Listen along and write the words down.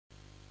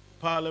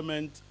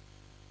Parliament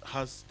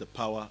has the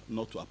power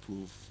not to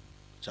approve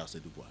Charles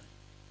Boahen.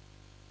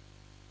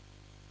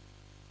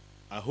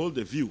 I hold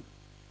the view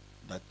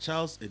that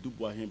Charles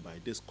Boahen, by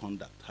this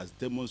conduct, has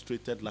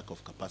demonstrated lack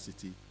of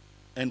capacity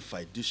and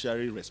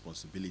fiduciary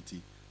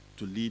responsibility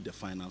to lead the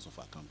finance of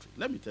our country.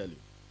 Let me tell you,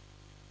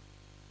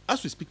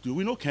 as we speak to you,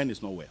 we know Ken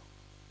is not well,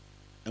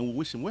 and we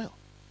wish him well,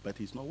 but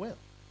he's not well.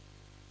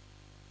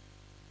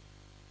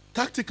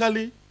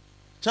 Tactically,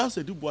 Charles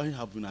Boahen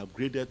has been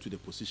upgraded to the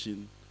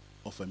position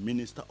of a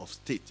Minister of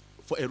State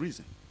for a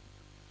reason,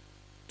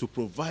 to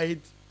provide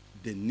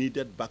the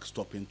needed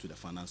backstopping to the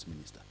Finance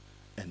Minister.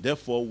 And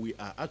therefore, we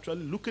are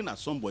actually looking at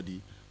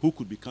somebody who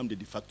could become the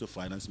de facto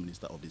Finance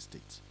Minister of the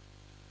state.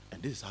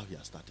 And this is how he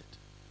has started.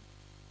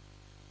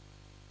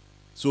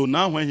 So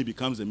now when he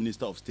becomes the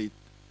Minister of State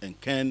and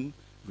Ken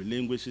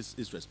relinquishes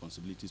his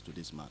responsibilities to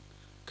this man,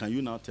 can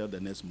you now tell the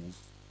next move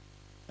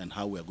and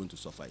how we are going to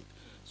suffer it?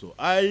 So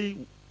I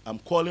am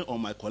calling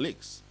on my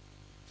colleagues,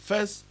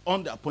 first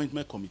on the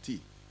appointment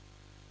committee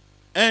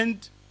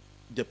and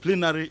the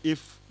plenary,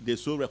 if they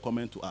so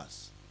recommend to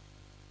us,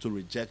 to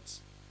reject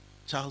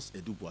Charles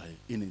Boahen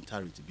in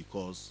entirety,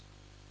 because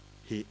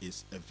he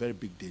is a very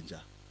big danger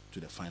to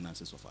the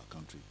finances of our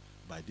country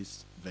by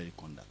this very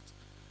conduct.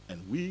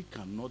 And we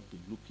cannot be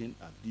looking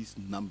at these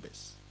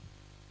numbers.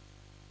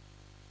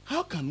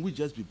 How can we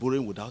just be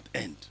borrowing without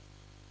end?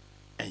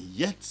 And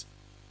yet,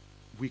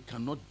 we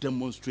cannot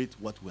demonstrate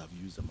what we have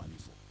used the money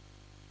for.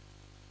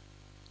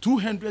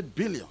 200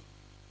 billion.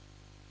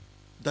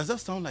 Does that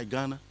sound like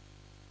Ghana?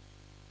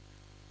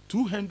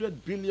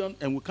 200 billion,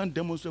 and we can't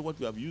demonstrate what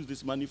we have used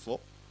this money for,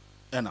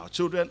 and our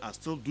children are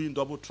still doing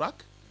double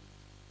track?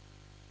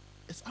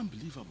 It's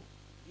unbelievable.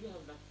 Do you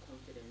have that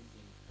confidence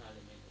in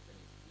Parliament as an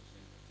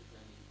institution,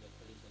 particularly your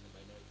colleagues on the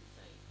minority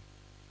side,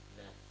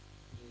 that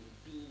you will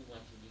do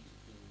what you need to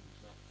do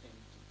to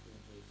attempt to pull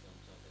based on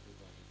Charles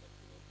Boahen's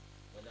approval,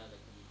 whether the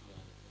committee or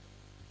the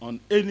Senate? On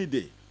any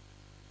day,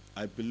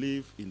 I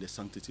believe in the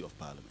sanctity of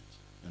Parliament,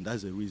 and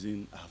that's the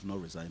reason I have not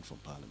resigned from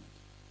Parliament.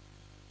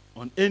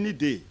 On any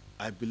day,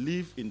 I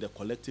believe in the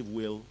collective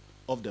will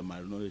of the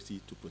minority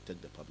to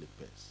protect the public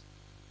purse.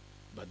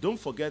 But don't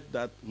forget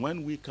that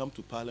when we come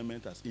to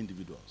Parliament as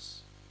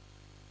individuals,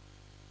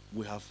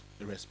 we have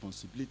a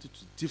responsibility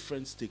to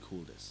different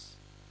stakeholders,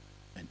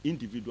 and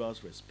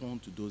individuals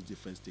respond to those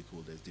different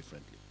stakeholders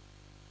differently.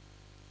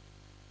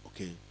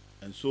 Okay?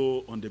 And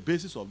so on the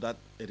basis of that,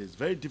 it is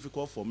very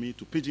difficult for me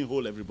to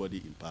pigeonhole everybody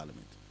in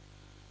Parliament,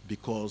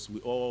 because we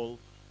all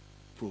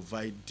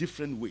provide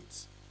different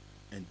weights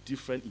and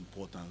different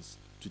importance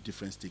to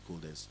different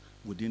stakeholders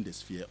within the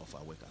sphere of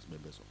our work as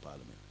members of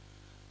Parliament.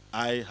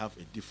 I have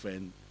a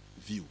different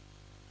view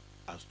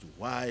as to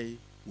why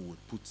we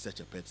would put such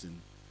a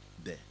person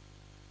there.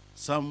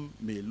 Some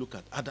may look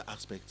at other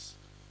aspects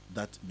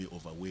that may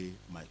overweigh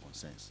my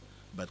concerns.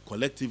 But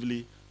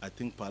collectively, I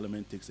think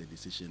Parliament takes a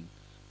decision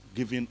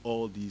given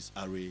all these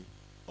array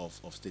of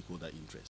stakeholder interests.